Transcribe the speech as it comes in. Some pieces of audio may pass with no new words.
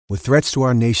With threats to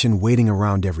our nation waiting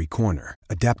around every corner,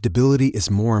 adaptability is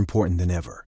more important than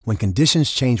ever. When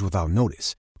conditions change without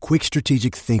notice, quick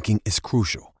strategic thinking is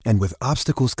crucial. And with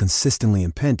obstacles consistently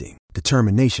impending,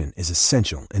 determination is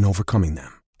essential in overcoming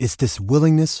them. It's this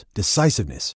willingness,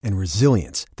 decisiveness, and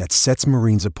resilience that sets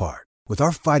Marines apart. With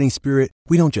our fighting spirit,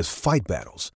 we don't just fight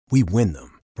battles, we win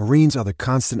them. Marines are the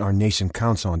constant our nation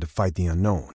counts on to fight the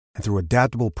unknown. And through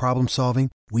adaptable problem solving,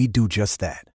 we do just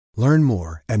that. Learn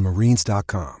more at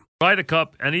marines.com. Ryder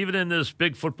Cup, and even in this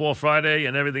big football Friday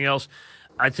and everything else,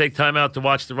 I take time out to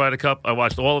watch the Ryder Cup. I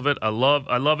watched all of it. I love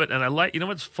it. And I like,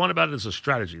 what's fun about it is a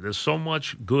strategy. There's so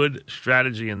much good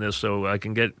strategy in this, so I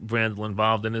can get Brandel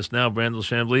involved in this now. Brandel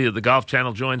Chamblee of the Golf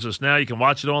Channel joins us now. You can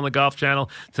watch it all on the Golf Channel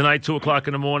tonight, 2 o'clock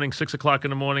in the morning, 6 o'clock in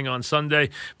the morning on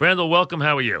Sunday. Brandel, welcome.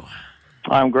 How are you?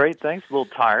 I'm great, thanks. A little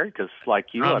tired because, like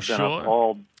you, I've been up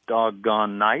all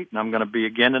doggone night, and I'm going to be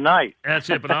again tonight. That's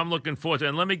it, but I'm looking forward to it.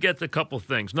 And let me get to a couple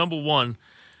things. Number one,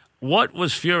 what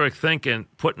was Furyk thinking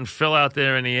putting Phil out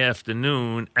there in the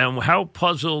afternoon, and how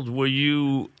puzzled were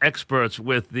you experts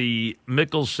with the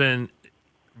Mickelson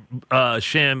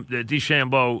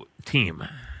DeChambeau team?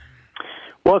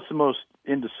 Well, it's the most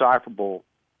indecipherable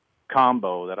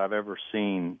combo that I've ever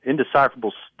seen,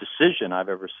 indecipherable decision I've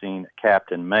ever seen a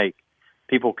captain make.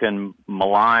 People can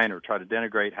malign or try to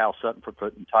denigrate Hal Sutton for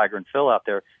putting Tiger and Phil out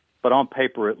there, but on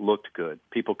paper it looked good.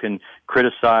 People can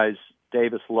criticize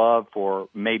Davis Love for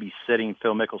maybe sitting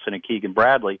Phil Mickelson and Keegan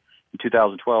Bradley in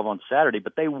 2012 on Saturday,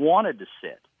 but they wanted to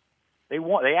sit. They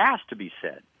asked to be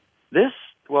sit. This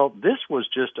was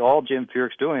just all Jim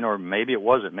Furyk's doing, or maybe it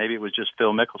wasn't. Maybe it was just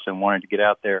Phil Mickelson wanting to get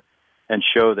out there and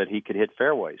show that he could hit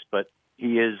fairways. But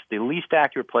he is the least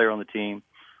accurate player on the team.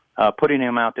 Putting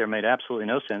him out there made absolutely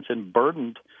no sense and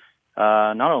burdened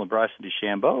not only Bryson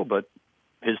DeChambeau, but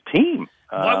his team.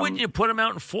 Why wouldn't you put him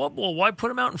out in 4-ball? Why put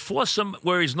him out in foursome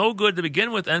where he's no good to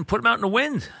begin with and put him out in the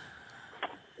wind?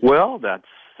 Well, that's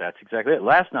exactly it.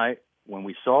 Last night, when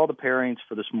we saw the pairings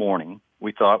for this morning,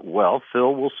 we thought, well,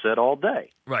 Phil will sit all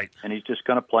day. Right. And he's just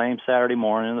going to play him Saturday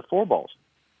morning in the 4-balls.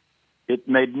 It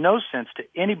made no sense to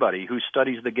anybody who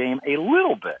studies the game a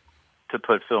little bit to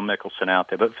put Phil Mickelson out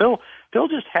there. But Phil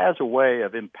just has a way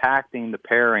of impacting the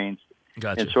pairings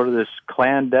in sort of this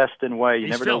clandestine way. You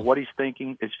never know what he's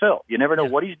thinking. It's Phil. You never know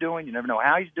what he's doing. You never know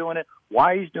how he's doing it,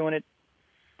 why he's doing it.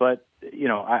 But,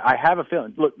 I have a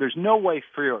feeling. Look, there's no way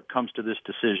Furyk comes to this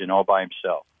decision all by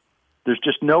himself. There's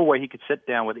just no way he could sit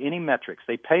down with any metrics.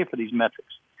 They pay for these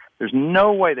metrics. There's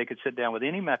no way they could sit down with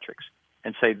any metrics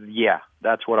and say, yeah,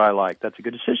 that's what I like. That's a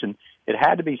good decision. It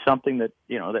had to be something that,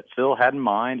 that Phil had in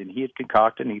mind and he had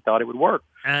concocted and he thought it would work.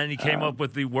 And he came up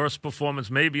with the worst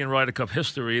performance maybe in Ryder Cup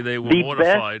history. They were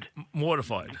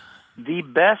mortified. The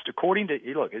best, according to,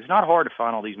 look, it's not hard to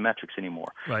find all these metrics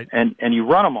anymore. Right. And you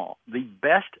run them all. The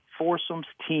best foursomes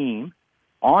team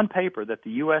on paper that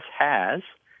the U.S. has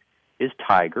is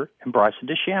Tiger and Bryson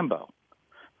DeChambeau.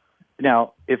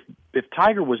 Now, if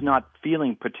Tiger was not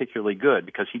feeling particularly good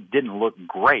because he didn't look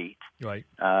great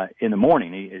in the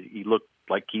morning, he looked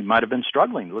like he might have been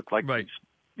struggling. He looked like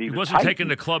he wasn't taking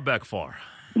the club back far.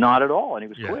 Not at all, and he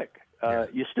was quick.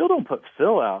 You still don't put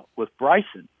Phil out with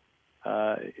Bryson.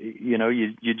 You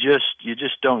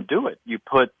just don't do it. You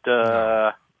put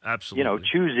absolutely.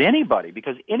 Choose anybody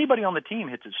because anybody on the team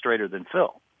hits it straighter than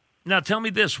Phil. Now, tell me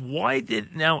this.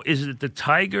 Is it the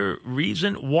Tiger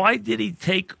reason? Why did he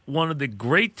take one of the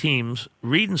great teams,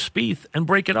 Reed and Spieth, and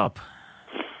break it up?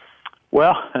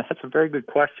 Well, that's a very good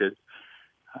question.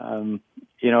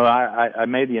 I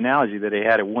made the analogy that he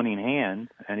had a winning hand,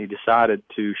 and he decided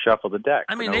to shuffle the deck.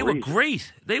 I mean, they were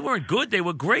great. They weren't good. They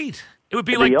were great. It would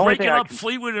be like breaking up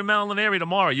Fleetwood and Molinari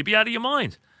tomorrow. You'd be out of your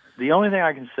mind. The only thing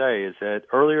I can say is that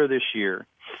earlier this year,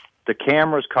 the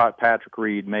cameras caught Patrick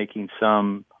Reed making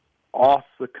some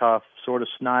off-the-cuff, sort of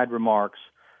snide remarks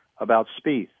about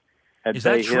Spieth at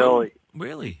Bay Hill.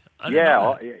 Really?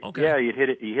 Yeah, he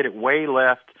hit it way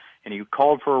left, and he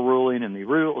called for a ruling, and the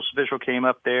rules official came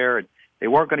up there, and they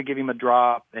weren't going to give him a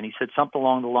drop, and he said something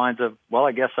along the lines of, well,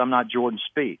 I guess I'm not Jordan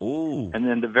Spieth. Ooh. And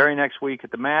then the very next week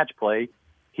at the match play,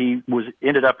 he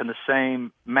ended up in the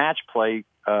same match play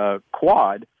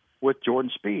quad with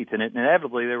Jordan Spieth, and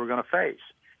inevitably they were going to face.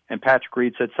 And Patrick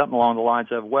Reed said something along the lines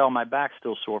of, well, my back's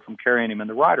still sore from carrying him in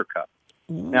the Ryder Cup.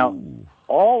 Ooh. Now,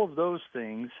 all of those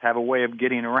things have a way of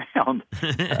getting around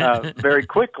very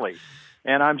quickly.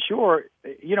 And I'm sure,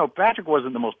 Patrick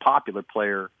wasn't the most popular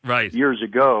player years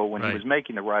ago when he was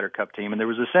making the Ryder Cup team, and there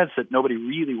was a sense that nobody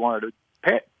really wanted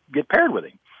to get paired with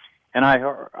him. And I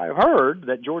heard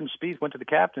that Jordan Spieth went to the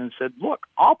captain and said, look,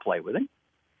 I'll play with him.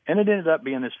 And it ended up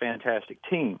being this fantastic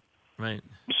team. Right.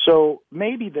 So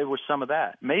maybe there was some of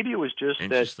that. Maybe it was just that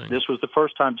this was the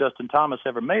first time Justin Thomas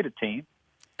ever made a team.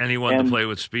 And he wanted to play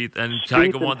with Spieth. And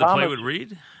Tiger wanted to play with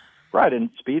Reed? Right, and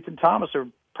Spieth and Thomas are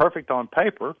perfect on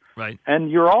paper. Right.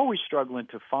 And you're always struggling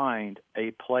to find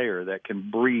a player that can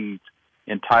breathe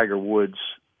in Tiger Woods'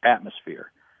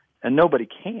 atmosphere. And nobody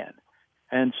can.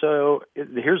 And so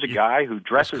here's a guy who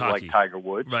dresses like Tiger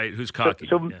Woods. Right, who's cocky.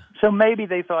 So maybe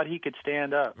they thought he could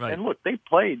stand up. Right. And look, they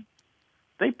played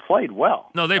well.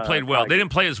 No, they played well. They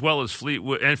didn't play as well as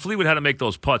Fleetwood. And Fleetwood had to make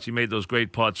those putts. He made those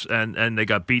great putts, and they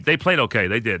got beat. They played okay.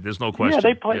 They did. There's no question.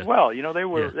 Yeah, they played well. You know, they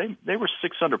were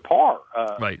 6 under par.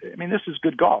 Right. I mean, this is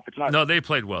good golf. It's not. No, they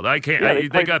played well. They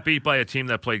got beat by a team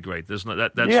that played great. That's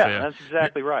fair. That's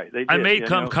exactly right. They did, I made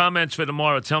comments for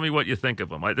tomorrow. Tell me what you think of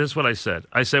them. This is what I said.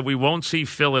 I said we won't see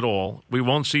Phil at all. We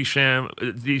won't see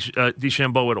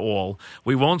DeChambeau at all.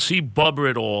 We won't see Bubba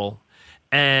at all.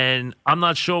 And I'm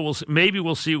not sure. Maybe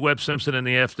we'll see Webb Simpson in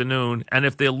the afternoon. And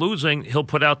if they're losing, he'll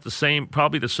put out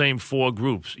probably the same 4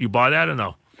 groups. You buy that or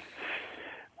no?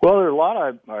 Well, there are a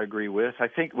lot I agree with. I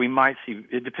think we might see.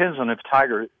 It depends on if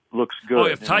Tiger looks good. Oh,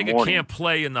 if Tiger can't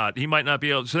play or not, he might not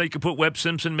be able. So they could put Webb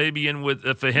Simpson maybe in with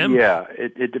for him. Yeah,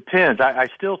 it depends. I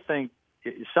still think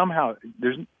somehow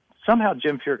Jim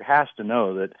Furyk has to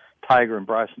know that Tiger and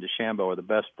Bryson DeChambeau are the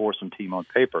best foursome team on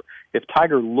paper. If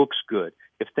Tiger looks good,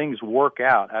 if things work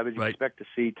out, I would expect to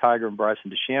see Tiger and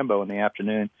Bryson DeChambeau in the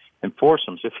afternoon in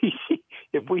foursomes. If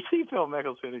we see Phil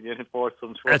Mickelson again in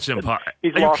foursomes, that's impossible.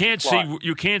 You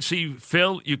can't see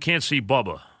Phil. You can't see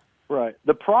Bubba. Right.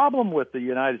 The problem with the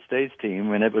United States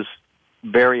team, and it was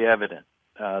very evident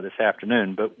this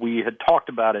afternoon, but we had talked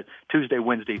about it Tuesday,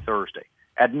 Wednesday, Thursday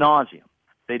ad nauseum.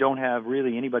 They don't have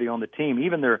really anybody on the team.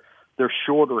 Even their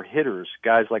shorter hitters,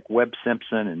 guys like Webb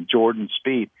Simpson and Jordan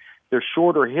Spieth, their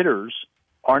shorter hitters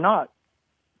are not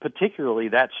particularly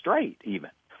that straight even.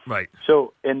 Right.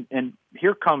 So, and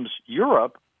here comes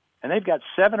Europe, and they've got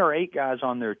 7 or 8 guys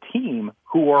on their team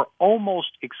who are almost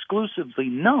exclusively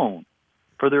known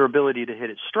for their ability to hit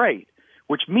it straight,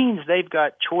 which means they've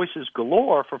got choices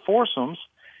galore for foursomes.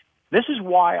 This is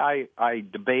why I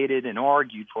debated and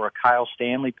argued for a Kyle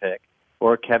Stanley pick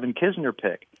or a Kevin Kisner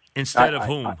pick. Instead of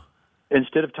whom?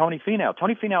 Instead of Tony Finau.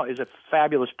 Tony Finau is a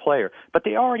fabulous player, but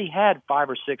they already had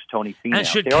 5 or 6 Tony Finau. And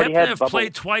should Koepka have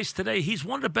played twice today? He's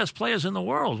one of the best players in the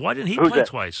world. Why didn't he play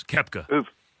twice, Koepka? Oof.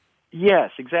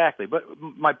 Yes, exactly. But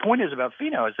my point is about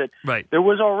Finau is that there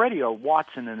was already a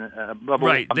Watson and a Bubba.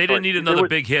 Right. They didn't need another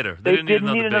big hitter. They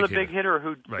didn't need another big hitter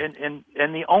who, and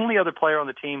the only other player on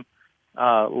the team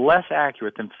less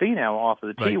accurate than Finau off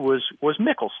of the tee was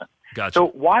Mickelson. Gotcha. So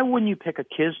why wouldn't you pick a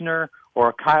Kisner or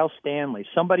a Kyle Stanley,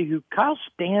 Kyle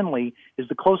Stanley is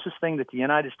the closest thing that the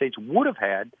United States would have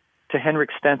had to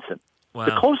Henrik Stenson. Wow.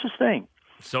 The closest thing.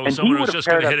 So someone who's just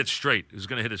going to hit it straight. Who's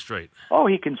going to hit it straight. Oh,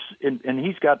 he can, and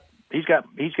he's got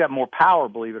more power,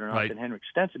 believe it or not, than Henrik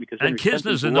Stenson because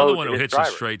Kisner's another one who hits it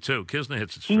straight too. Kisner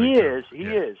hits it straight. He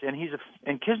is,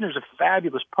 and Kisner's a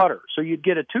fabulous putter. So you'd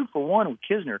get a 2-for-1 with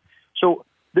Kisner. So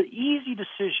the easy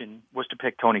decision was to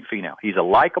pick Tony Finau. He's a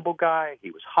likable guy.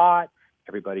 He was hot.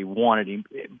 Everybody wanted him,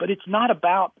 but it's not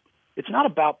about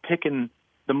picking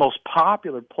the most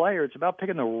popular player. It's about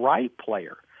picking the right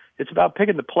player. It's about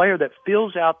picking the player that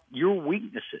fills out your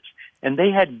weaknesses. And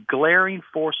they had glaring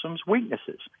foursomes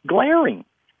weaknesses. Glaring.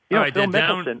 Phil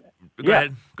Mickelson. Go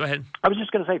ahead. I was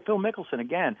just going to say Phil Mickelson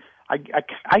again.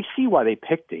 I see why they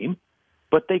picked him,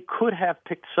 but they could have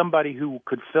picked somebody who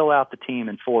could fill out the team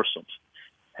in foursomes,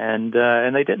 and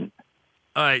they didn't.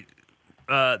 All right.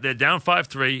 They're down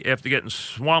 5-3 after getting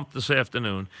swamped this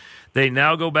afternoon. They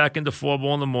now go back into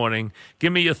 4-ball in the morning.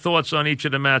 Give me your thoughts on each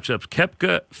of the matchups.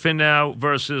 Koepka, Finau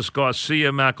versus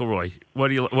Garcia, McIlroy.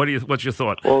 What's your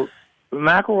thought? Well,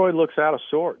 McIlroy looks out of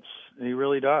sorts. He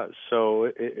really does.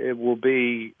 So it will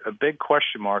be a big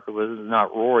question mark of whether or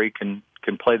not Rory can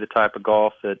play the type of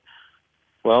golf that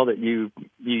you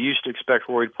used to expect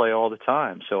Rory to play all the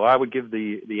time. So I would give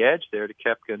the edge there to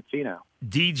Koepka and Finau.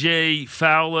 DJ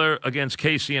Fowler against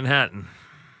Casey and Hatton.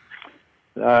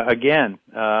 Again,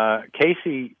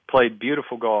 Casey played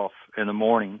beautiful golf in the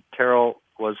morning. Terrell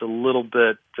was a little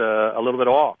bit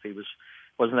off. He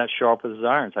wasn't that sharp with his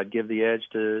irons. I'd give the edge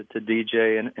to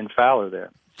DJ and Fowler there.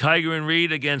 Tiger and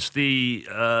Reed against the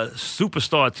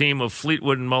superstar team of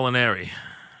Fleetwood and Molinari.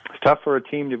 It's tough for a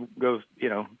team to go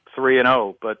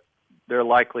 3-0, but they're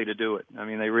likely to do it. I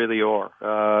mean, they really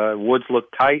are. Woods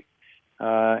looked tight,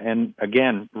 and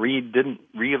again, Reed didn't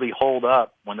really hold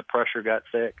up when the pressure got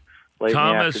thick late in the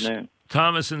afternoon.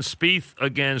 Thomas and Spieth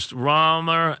against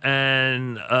Rahmer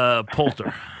and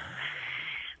Poulter.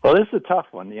 Well, this is a tough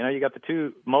one. You got the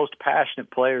two most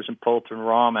passionate players in Poulter and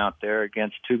Rahm out there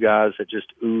against two guys that just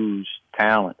ooze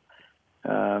talent.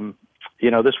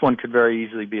 This one could very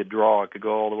easily be a draw. It could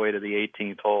go all the way to the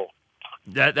 18th hole.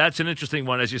 That's an interesting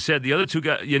one. As you said, the other two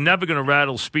guys, you're never going to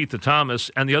rattle Spieth or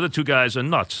Thomas, and the other two guys are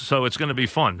nuts, so it's going to be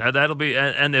fun. That'll be,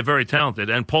 and they're very talented.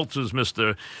 And Poulter's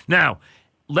Mr. Now,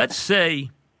 let's say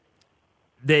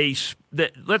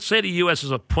let's say the U.S.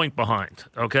 is a point behind.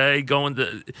 Okay,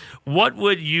 what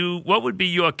would be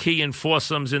your key in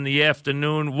foursomes in the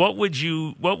afternoon? What would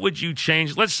you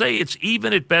change? Let's say it's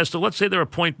even at best, or let's say they're a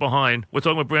point behind. We're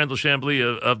talking about Brandel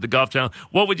Chamblee of the Golf Channel.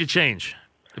 What would you change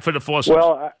for the foursomes?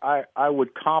 Well, I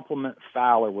would compliment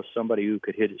Fowler with somebody who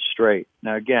could hit it straight.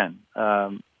 Now, again,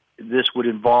 this would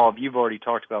involve. You've already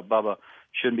talked about Bubba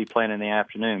shouldn't be playing in the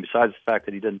afternoon. Besides the fact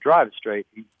that he doesn't drive it straight,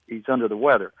 he's under the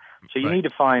weather. So you need to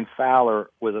find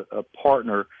Fowler with a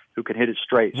partner who can hit it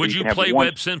straight. Would you play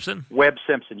Webb Simpson? Webb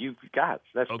Simpson.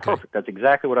 That's okay. Perfect. That's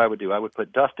exactly what I would do. I would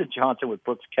put Dustin Johnson with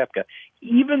Brooks Koepka,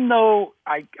 even though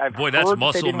I've heard that's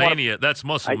muscle mania. That's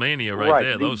muscle mania right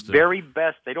there. Those two. Very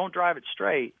best. They don't drive it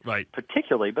straight, right?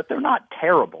 Particularly, but they're not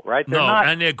terrible, right?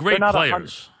 And they're great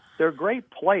players. They're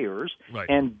great players, right.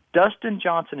 And Dustin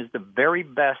Johnson is the very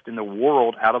best in the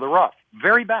world out of the rough.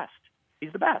 Very best.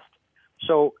 He's the best.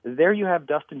 So there you have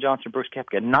Dustin Johnson, Brooks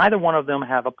Koepka. Neither one of them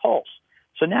have a pulse.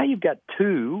 So now you've got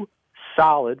two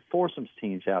solid foursomes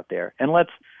teams out there. And let's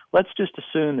just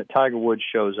assume that Tiger Woods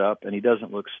shows up and he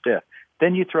doesn't look stiff.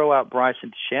 Then you throw out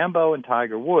Bryson DeChambeau and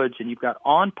Tiger Woods, and you've got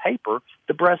on paper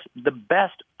the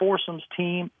best foursomes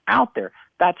team out there.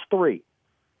 That's three.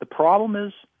 The problem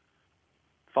is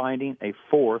finding a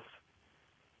fourth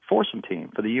foursome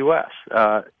team for the U.S.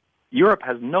 Europe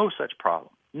has no such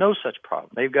problem. No such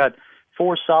problem. They've got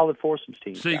four solid foursomes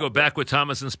teams. So you go back with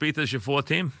Thomas and Spieth as your fourth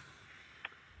team?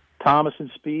 Thomas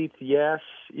and Spieth, yes.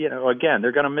 Again,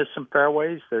 they're going to miss some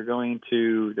fairways. They're going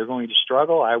to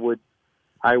struggle. I don't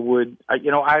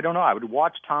know. I would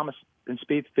watch Thomas and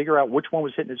Spieth, figure out which one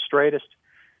was hitting it straightest,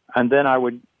 and then I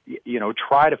would,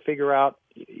 try to figure out,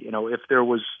 if there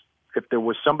was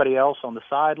somebody else on the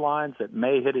sidelines that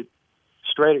may hit it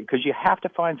straight, because you have to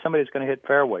find somebody that's going to hit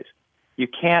fairways. You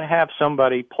can't have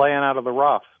somebody playing out of the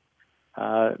rough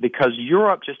because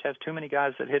Europe just has too many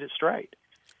guys that hit it straight.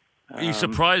 Are you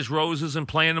surprised Rose isn't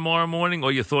playing tomorrow morning,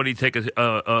 or you thought he'd take half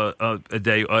a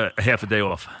day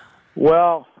off?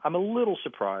 Well, I'm a little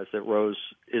surprised that Rose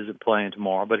isn't playing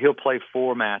tomorrow, but he'll play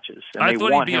 4 matches. And I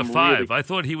thought he'd be a 5. I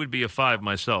thought he would be a 5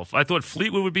 myself. I thought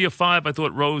Fleetwood would be a 5. I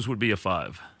thought Rose would be a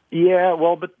 5. Yeah,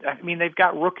 well, but they've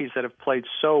got rookies that have played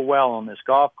so well on this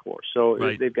golf course. So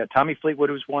They've got Tommy Fleetwood,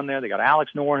 who's won there. They got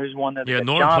Alex Noren, who's won there. Yeah,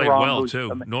 Noren played well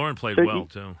too. Noren played well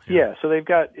too. Yeah, so they've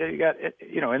got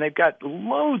and they've got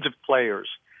loads of players,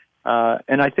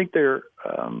 and I think they're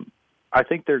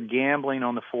gambling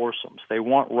on the foursomes. They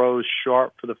want Rose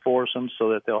sharp for the foursomes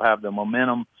so that they'll have the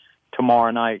momentum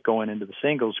tomorrow night going into the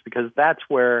singles, because that's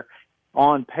where,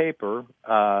 on paper,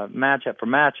 matchup for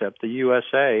matchup, the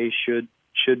USA should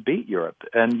beat Europe.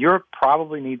 And Europe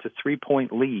probably needs a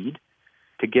 3-point lead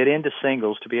to get into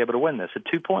singles to be able to win this. A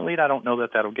 2-point lead, I don't know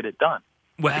that that'll get it done.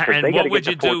 Well, and what would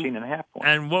you do?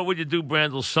 And what would you do,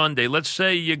 Brandel, Sunday? Let's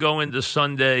say you go into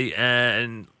Sunday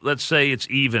and let's say it's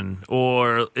even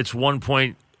or it's 1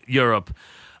 point Europe.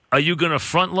 Are you going to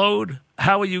front load?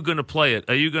 How are you going to play it?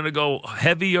 Are you going to go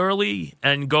heavy early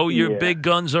and go your big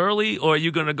guns early, or are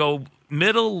you going to go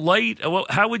middle, late?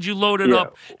 How would you load it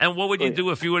up? And what would you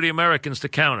do if you were the Americans to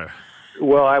counter?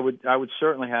 Well, I would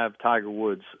certainly have Tiger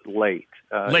Woods late.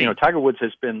 Tiger Woods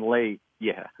has been late.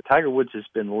 Yeah, Tiger Woods has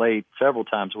been late several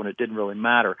times when it didn't really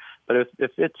matter. But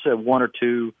if it's a 1 or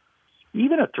 2,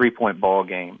 even a 3-point ball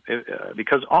game,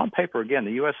 because on paper, again,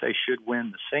 the USA should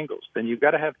win the singles, then you've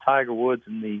got to have Tiger Woods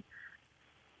in the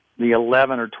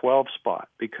 11 or 12 spot,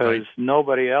 because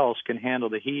nobody else can handle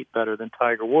the heat better than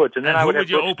Tiger Woods. And then I would have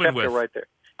Brooks Koepka right there.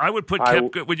 I would put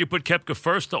Koepka. Would you put Koepka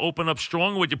first to open up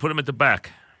strong, or would you put him at the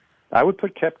back? I would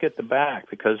put Koepka at the back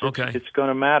because it's going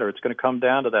to matter. It's going to come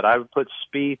down to that. I would put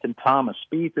Spieth and Thomas.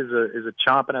 Spieth is a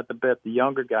chomping at the bit. The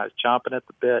younger guy's chomping at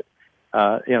the bit.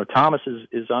 Thomas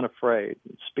is unafraid.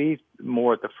 Spieth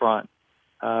more at the front.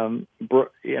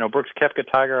 Brooks Koepka,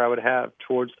 Tiger I would have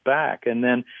towards the back, and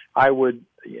then I would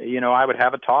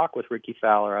have a talk with Ricky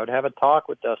Fowler. I would have a talk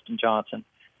with Dustin Johnson.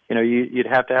 You'd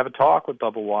have to have a talk with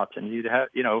Bubba Watson.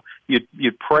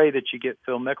 You'd pray that you get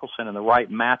Phil Mickelson in the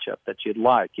right matchup that you'd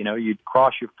like. You'd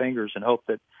cross your fingers and hope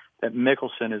that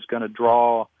Mickelson is going to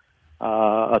draw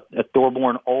a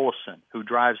Thorborn Olesen, who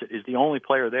drives it, is the only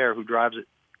player there who drives it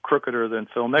crookeder than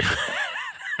Phil Mickelson.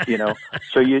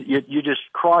 So you just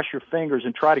cross your fingers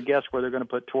and try to guess where they're going to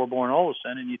put Torbjorn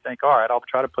Olesen, and you think, all right, I'll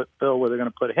try to put Phil where they're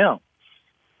going to put him.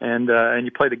 And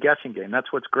you play the guessing game.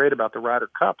 That's what's great about the Ryder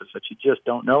Cup is that you just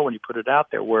don't know when you put it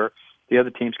out there where the other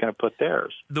team's going to put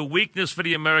theirs. The weakness for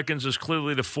the Americans is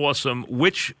clearly the foursome.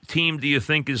 Which team do you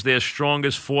think is their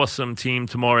strongest foursome team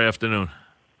tomorrow afternoon?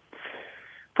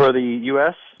 For the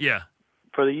U.S.? Yeah.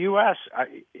 For the U.S.,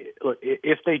 look,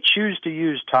 if they choose to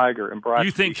use Tiger and Bryson,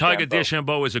 you think Tiger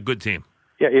DeChambeau is a good team?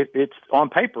 Yeah, it's on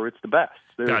paper, it's the best.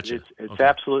 Gotcha. It's okay.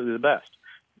 absolutely the best.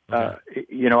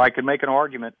 Okay. I could make an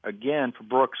argument again for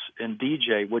Brooks and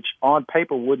DJ, which on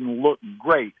paper wouldn't look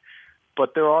great,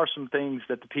 but there are some things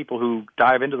that the people who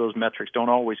dive into those metrics don't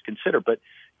always consider. But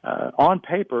on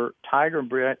paper, Tiger and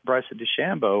Bryson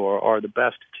DeChambeau are the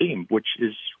best team, which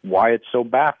is why it's so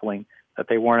baffling that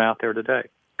they weren't out there today.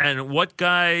 And what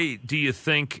guy do you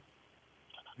think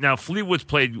 – now, Fleetwood's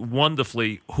played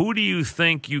wonderfully. Who do you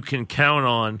think you can count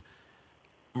on?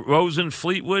 Rose and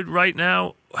Fleetwood right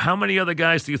now? How many other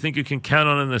guys do you think you can count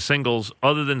on in the singles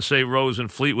other than, say, Rose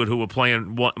and Fleetwood who were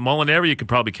playing? Molinari you could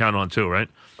probably count on too, right?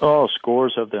 Oh,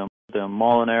 scores of them.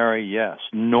 Molinari, yes.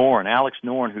 Alex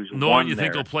Norn, who's Norn, you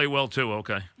think he'll play well too?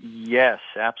 Okay. Yes,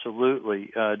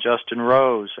 absolutely. Justin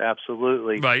Rose,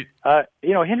 absolutely. Right.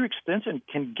 Henrik Stenson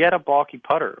can get a balky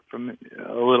putter from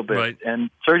a little bit, right. And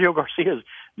Sergio Garcia's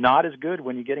not as good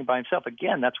when you get him by himself.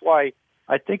 Again, that's why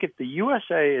I think if the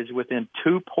USA is within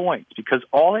 2 points, because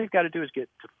all they've got to do is get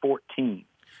to 14.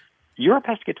 Europe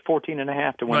has to get to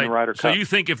 14.5 to win the Ryder Cup. So you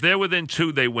think if they're within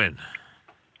 2, they win?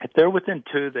 If they're within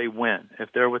 2, they win.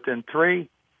 If they're within 3,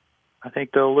 I think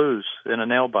they'll lose in a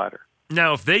nail-biter.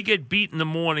 Now, if they get beat in the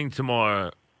morning tomorrow,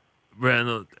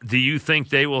 Brandel, do you think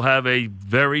they will have a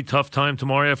very tough time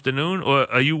tomorrow afternoon? Or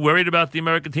are you worried about the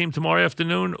American team tomorrow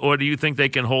afternoon? Or do you think they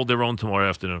can hold their own tomorrow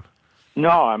afternoon? No,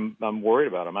 I'm worried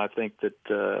about them. I think that,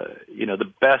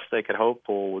 the best they could hope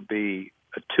for would be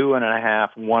a 2.5,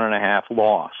 1.5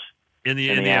 loss in the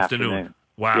afternoon.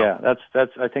 Wow. Yeah,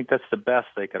 I think that's the best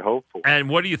they could hope for. And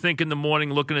what do you think in the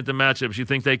morning, looking at the matchups? You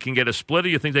think they can get a split, or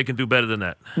you think they can do better than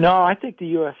that? No, I think the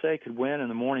USA could win in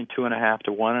the morning 2.5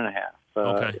 to 1.5.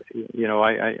 Okay.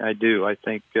 I do. I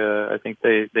think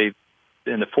they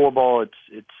in the 4-ball,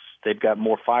 they've got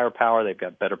more firepower. They've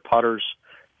got better putters.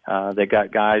 They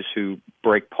got guys who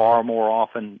break par more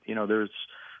often. There's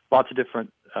lots of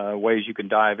different ways you can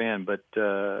dive in, but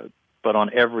on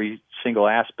every single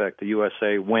aspect, the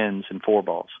USA wins in 4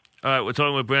 balls. All right, we're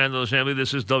talking with Brandel Chamblee.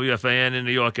 This is WFAN in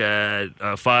New York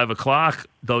at 5 o'clock,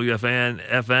 WFAN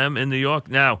FM in New York.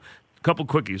 Now, a couple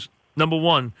quickies. Number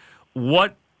one,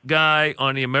 what guy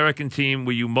on the American team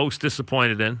were you most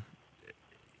disappointed in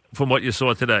from what you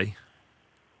saw today?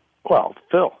 Well,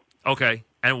 Phil. Okay.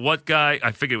 And what guy,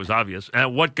 I figured it was obvious,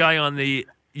 and what guy on the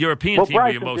European team were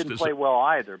you most disappointed? Bryson didn't play well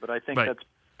either, but I think that's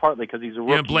partly because he's a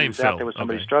rookie. Yeah, blame Phil. Out there with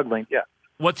somebody struggling. Yeah.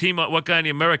 What guy on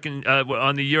the American,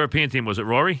 on the European team, was it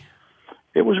Rory?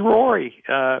 It was Rory.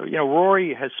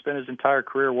 Rory has spent his entire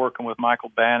career working with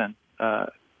Michael Bannon,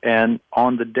 and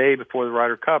on the day before the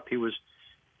Ryder Cup, he was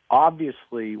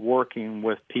obviously working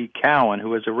with Pete Cowan,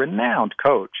 who is a renowned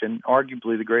coach and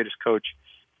arguably the greatest coach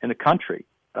in the country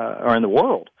or in the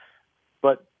world.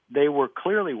 But they were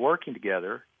clearly working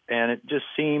together, and it just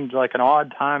seemed like an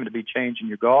odd time to be changing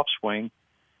your golf swing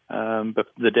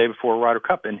the day before Ryder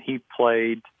Cup, and he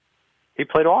played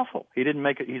awful. He didn't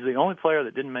make it. He's the only player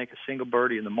that didn't make a single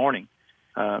birdie in the morning.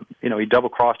 He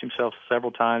double-crossed himself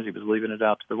several times. He was leaving it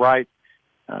out to the right.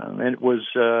 And it was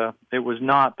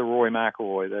not the Rory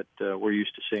McIlroy that we're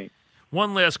used to seeing.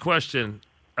 One last question.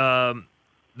 The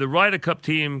Ryder Cup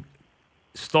team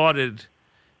started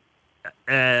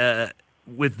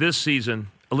with this season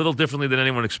a little differently than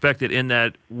anyone expected in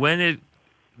that when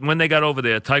they got over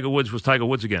there, Tiger Woods was Tiger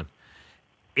Woods again.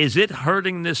 Is it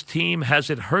hurting this team? Has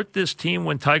it hurt this team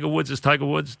when Tiger Woods is Tiger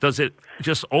Woods? Does it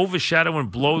just overshadow and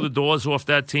blow the doors off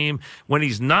that team? When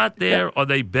he's not there, are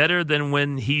they better than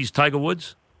when he's Tiger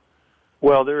Woods?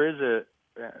 Well, there is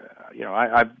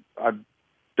I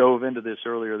dove into this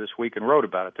earlier this week and wrote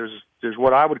about it. There's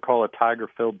what I would call a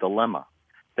Tiger-filled dilemma.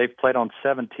 They've played on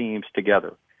 7 teams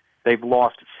together. They've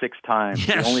lost 6 times.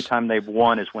 Yes. The only time they've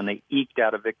won is when they eked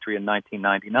out a victory in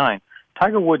 1999.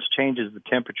 Tiger Woods changes the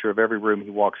temperature of every room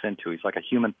he walks into. He's like a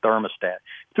human thermostat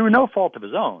through no fault of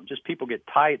his own. Just people get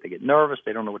tight, they get nervous,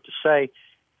 they don't know what to say,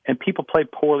 and people play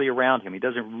poorly around him. He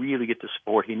doesn't really get the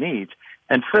support he needs.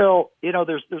 And Phil,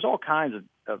 there's all kinds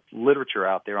of literature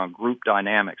out there on group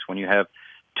dynamics when you have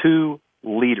 2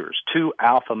 leaders, 2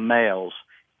 alpha males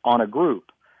on a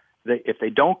group. If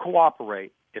they don't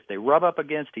cooperate, if they rub up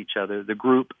against each other, the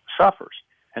group suffers.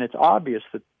 And it's obvious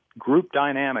that group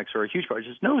dynamics are a huge part.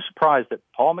 It's no surprise that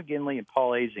Paul McGinley and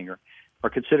Paul Azinger are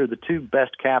considered the two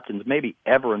best captains maybe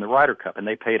ever in the Ryder Cup, and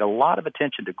they paid a lot of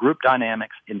attention to group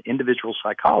dynamics and individual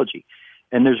psychology.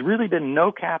 And there's really been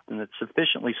no captain that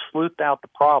sufficiently sleuthed out the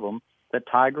problem that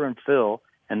Tiger and Phil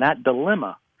and that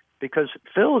dilemma, because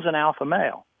Phil is an alpha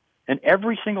male. And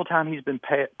every single time he's been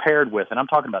paired with, and I'm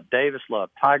talking about Davis Love,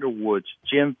 Tiger Woods,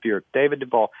 Jim Furyk, David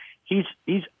Duval, he's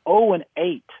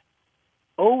 0-8.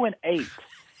 0-8.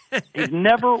 He's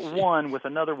never won with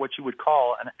another what you would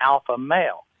call an alpha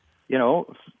male. You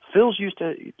know, Phil's used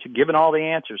to giving all the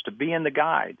answers, to being the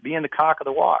guy, being the cock of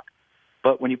the walk.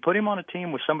 But when you put him on a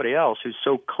team with somebody else who's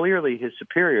so clearly his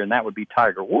superior, and that would be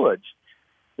Tiger Woods,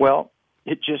 well,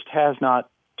 it just has not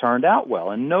turned out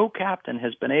well. And no captain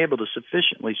has been able to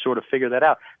sufficiently sort of figure that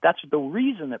out. That's the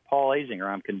reason that Paul Azinger,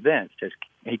 I'm convinced,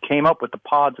 he came up with the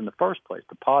pods in the first place,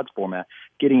 the pods format,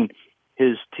 getting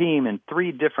his team in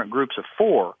 3 different groups of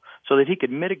 4 so that he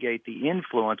could mitigate the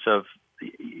influence of,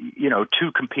 you know,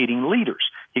 2 competing leaders.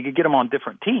 He could get them on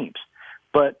different teams.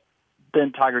 But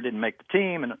then Tiger didn't make the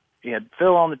team, and he had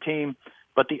Phil on the team.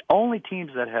 But the only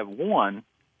teams that have won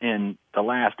in the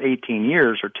last 18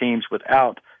 years are teams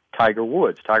without Tiger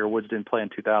Woods. Tiger Woods didn't play in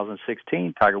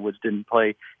 2016. Tiger Woods didn't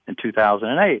play in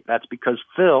 2008. That's because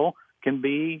Phil can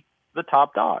be the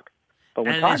top dog. But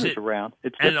when Tiger's around,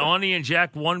 it's different. And Arnie and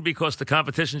Jack won because the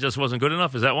competition just wasn't good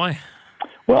enough? Is that why?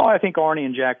 Well, I think Arnie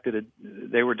and Jack did it.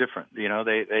 They were different. You know,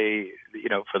 they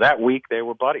for that week they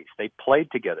were buddies. They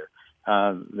played together.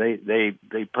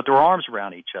 They put their arms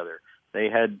around each other. They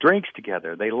had drinks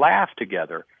together. They laughed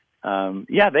together.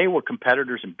 They were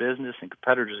competitors in business and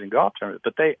competitors in golf tournaments,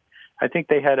 but I think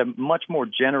they had a much more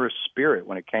generous spirit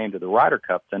when it came to the Ryder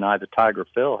Cup than either Tiger or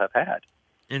Phil have had.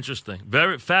 Interesting.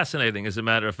 Very fascinating, as a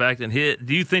matter of fact. And here,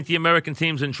 do you think the American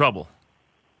team's in trouble?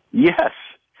 Yes.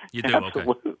 You do?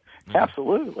 Absolutely. Okay.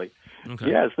 Absolutely. Okay.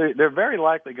 Yes, they're very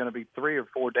likely going to be 3 or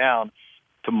 4 down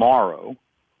tomorrow.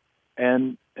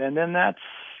 And then that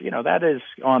is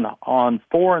on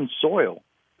foreign soil.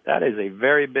 That is a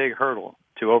very big hurdle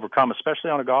to overcome,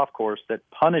 especially on a golf course that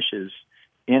punishes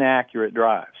inaccurate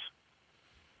drives.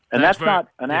 And that's not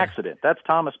an accident. That's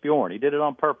Thomas Bjorn. He did it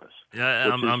on purpose. Yeah,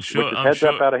 I'm sure. Which is heads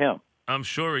up out of him. I'm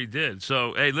sure he did.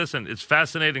 So, hey, listen, it's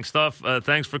fascinating stuff.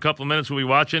 Thanks for a couple of minutes. We'll be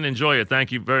watching. Enjoy it.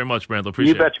 Thank you very much, Brandel.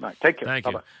 Appreciate it. You betcha, Mike. Take care. Thank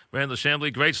Bye-bye. you. Brandel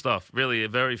Chamblee, great stuff. Really,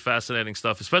 very fascinating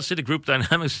stuff, especially the group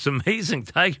dynamics. It's amazing.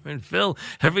 Tiger and Phil,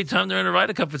 every time they're in a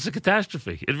Ryder Cup, it's a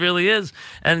catastrophe. It really is.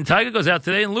 And Tiger goes out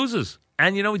today and loses.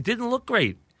 And, you know, he didn't look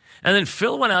great. And then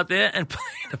Phil went out there and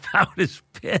played about as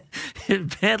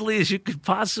badly as you could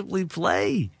possibly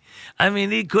play. I mean,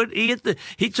 he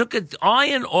took an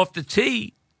iron off the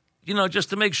tee, you know, just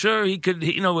to make sure he could,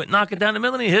 knock it down the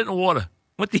middle, and he hit it in the water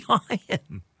with the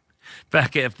iron.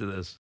 Back after this.